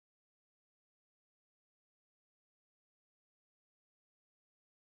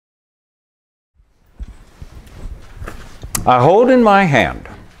I hold in my hand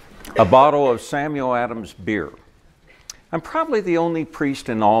a bottle of Samuel Adams beer. I'm probably the only priest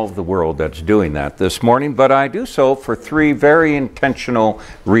in all of the world that's doing that this morning, but I do so for three very intentional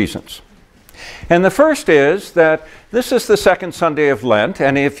reasons. And the first is that this is the second Sunday of Lent,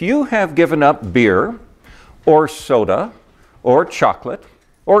 and if you have given up beer or soda or chocolate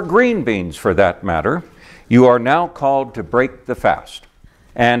or green beans for that matter, you are now called to break the fast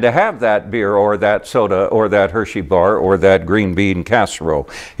and to have that beer or that soda or that Hershey bar or that green bean casserole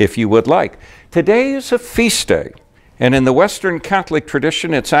if you would like. Today is a feast day, and in the Western Catholic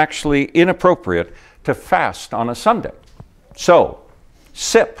tradition it's actually inappropriate to fast on a Sunday. So,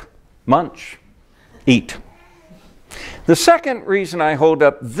 sip, munch, eat. The second reason I hold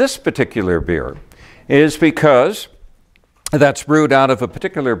up this particular beer is because that's brewed out of a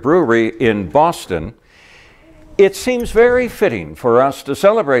particular brewery in Boston. It seems very fitting for us to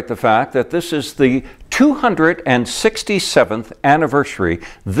celebrate the fact that this is the 267th anniversary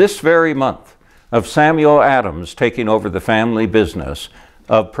this very month of Samuel Adams taking over the family business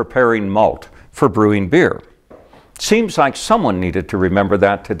of preparing malt for brewing beer. Seems like someone needed to remember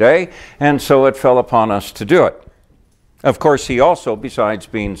that today, and so it fell upon us to do it. Of course, he also, besides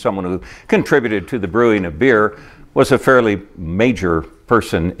being someone who contributed to the brewing of beer, was a fairly major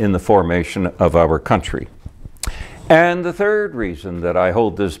person in the formation of our country. And the third reason that I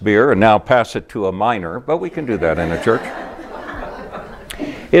hold this beer, and now pass it to a minor, but we can do that in a church,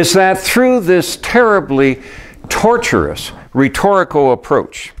 is that through this terribly torturous rhetorical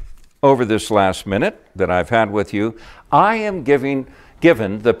approach over this last minute that I've had with you, I am given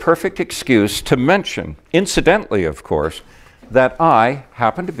the perfect excuse to mention, incidentally of course, that I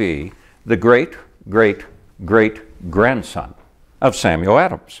happen to be the great-great-great-grandson of Samuel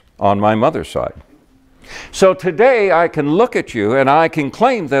Adams on my mother's side. So today I can look at you and I can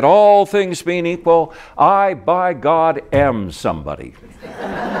claim that all things being equal, I, by God, am somebody.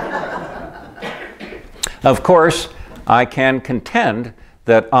 Of course, I can contend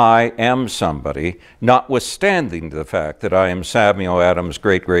that I am somebody, notwithstanding the fact that I am Samuel Adams'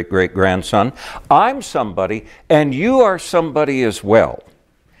 great-great-great-grandson. I'm somebody, and you are somebody as well,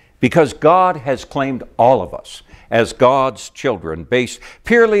 because God has claimed all of us as God's children, based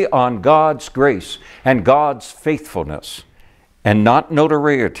purely on God's grace and God's faithfulness, and not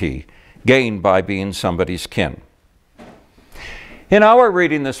notoriety gained by being somebody's kin. In our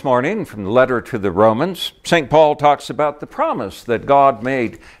reading this morning from the letter to the Romans, St. Paul talks about the promise that God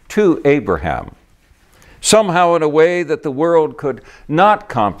made to Abraham. Somehow in a way that the world could not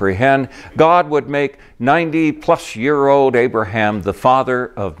comprehend, God would make 90-plus-year-old Abraham the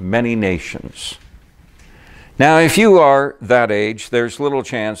father of many nations. Now, if you are that age, there's little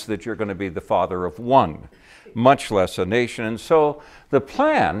chance that you're going to be the father of one, much less a nation. And so the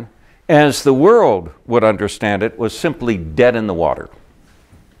plan, as the world would understand it, was simply dead in the water.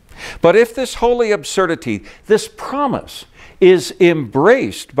 But if this holy absurdity, this promise, is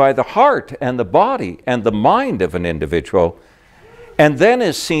embraced by the heart and the body and the mind of an individual, and then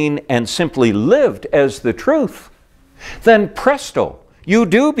is seen and simply lived as the truth, then presto, you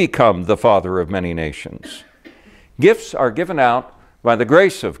do become the father of many nations. Gifts are given out by the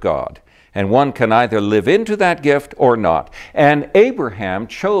grace of God, and one can either live into that gift or not. And Abraham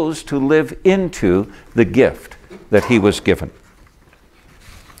chose to live into the gift that he was given.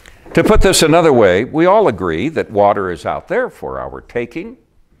 To put this another way, we all agree that water is out there for our taking.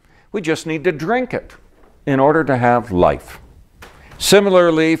 We just need to drink it in order to have life.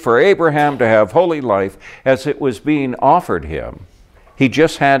 Similarly, for Abraham to have holy life as it was being offered him, he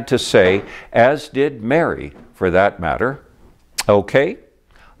just had to say, as did Mary, for that matter, okay,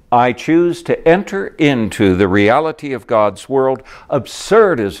 I choose to enter into the reality of God's world,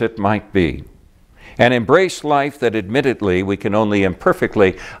 absurd as it might be, and embrace life that admittedly we can only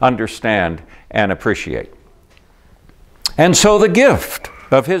imperfectly understand and appreciate. And so the gift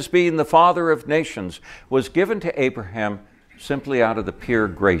of his being the father of nations was given to Abraham simply out of the pure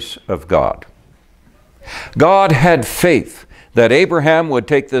grace of God. God had faith that Abraham would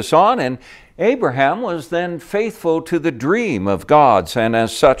take this on, and Abraham was then faithful to the dream of God's, and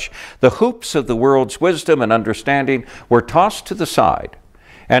as such, the hoops of the world's wisdom and understanding were tossed to the side.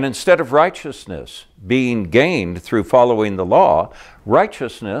 And instead of righteousness being gained through following the law,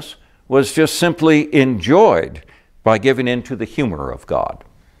 righteousness was just simply enjoyed by giving in to the humor of God,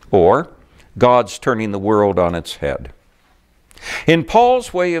 or God's turning the world on its head. In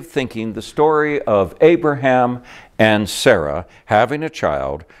Paul's way of thinking, the story of Abraham and Sarah having a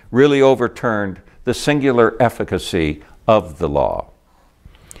child really overturned the singular efficacy of the law.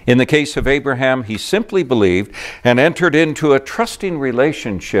 In the case of Abraham, he simply believed and entered into a trusting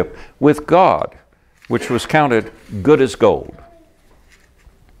relationship with God which was counted good as gold.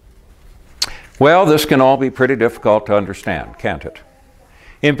 Well, this can all be pretty difficult to understand, can't it?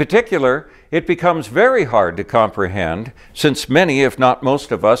 In particular, it becomes very hard to comprehend since many, if not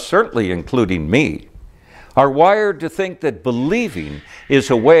most of us, certainly including me, are wired to think that believing is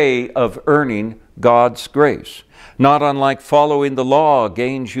a way of earning God's grace, not unlike following the law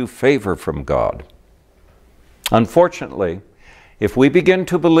gains you favor from God. Unfortunately, if we begin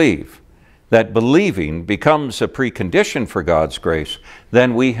to believe that believing becomes a precondition for God's grace,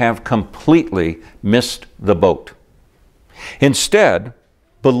 then we have completely missed the boat. Instead,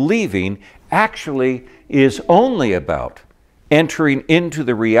 believing actually is only about entering into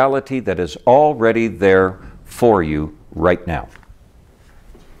the reality that is already there for you right now.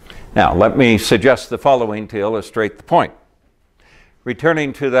 Now, let me suggest the following to illustrate the point.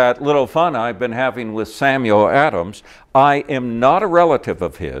 Returning to that little fun I've been having with Samuel Adams, I am not a relative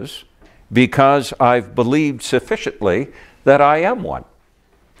of his because I've believed sufficiently that I am one.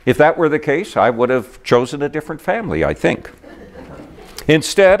 If that were the case, I would have chosen a different family, I think.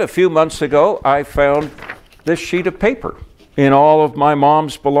 Instead, a few months ago, I found this sheet of paper in all of my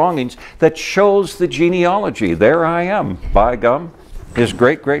mom's belongings that shows the genealogy. There I am, by gum, his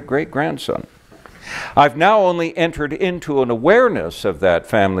great-great-great-grandson. I've now only entered into an awareness of that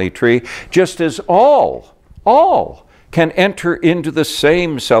family tree, just as all can enter into the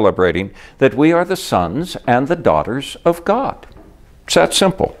same celebrating that we are the sons and the daughters of God. It's that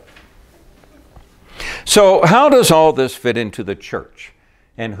simple. So how does all this fit into the church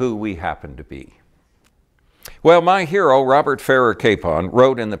and who we happen to be? Well, my hero, Robert Farrar Capon,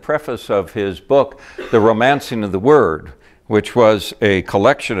 wrote in the preface of his book, The Romancing of the Word, which was a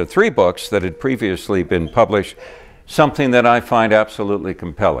collection of 3 books that had previously been published, something that I find absolutely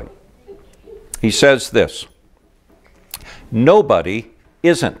compelling. He says this: nobody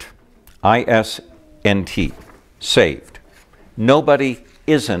isn't, I-S-N-T, saved. Nobody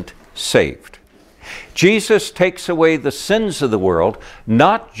isn't saved. Jesus takes away the sins of the world,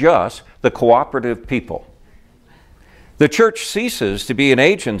 not just the cooperative people. The church ceases to be an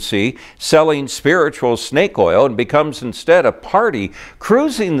agency selling spiritual snake oil and becomes instead a party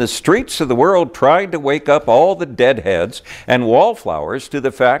cruising the streets of the world trying to wake up all the deadheads and wallflowers to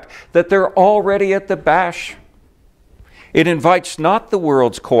the fact that they're already at the bash. It invites not the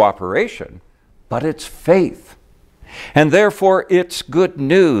world's cooperation, but its faith. And therefore it's good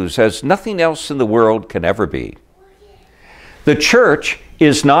news as nothing else in the world can ever be. The church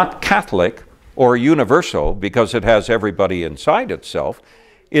is not Catholic or universal because it has everybody inside itself.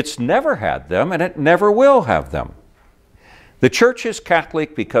 It's never had them and it never will have them. The church is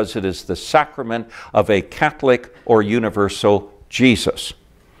Catholic because it is the sacrament of a Catholic or universal Jesus,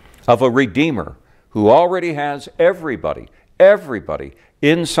 of a Redeemer who already has everybody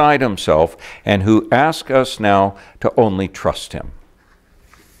inside himself and who asks us now to only trust him.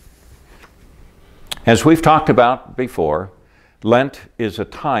 As we've talked about before, Lent is a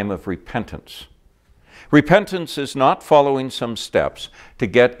time of repentance. Repentance is not following some steps to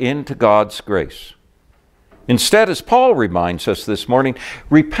get into God's grace. Instead, as Paul reminds us this morning,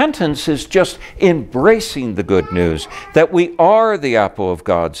 repentance is just embracing the good news that we are the apple of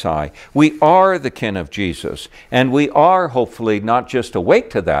God's eye, we are the kin of Jesus, and we are hopefully not just awake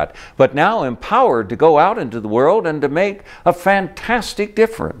to that, but now empowered to go out into the world and to make a fantastic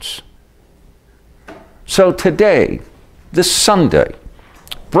difference. So today, this Sunday,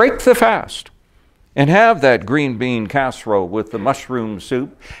 break the fast and have that green bean casserole with the mushroom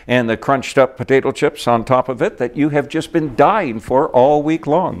soup and the crunched up potato chips on top of it that you have just been dying for all week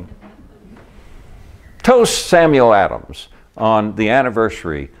long. Toast Samuel Adams on the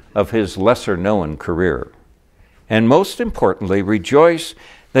anniversary of his lesser-known career. And most importantly, rejoice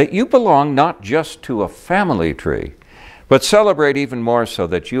that you belong not just to a family tree, but celebrate even more so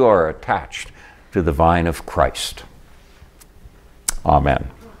that you are attached to the vine of Christ. Amen.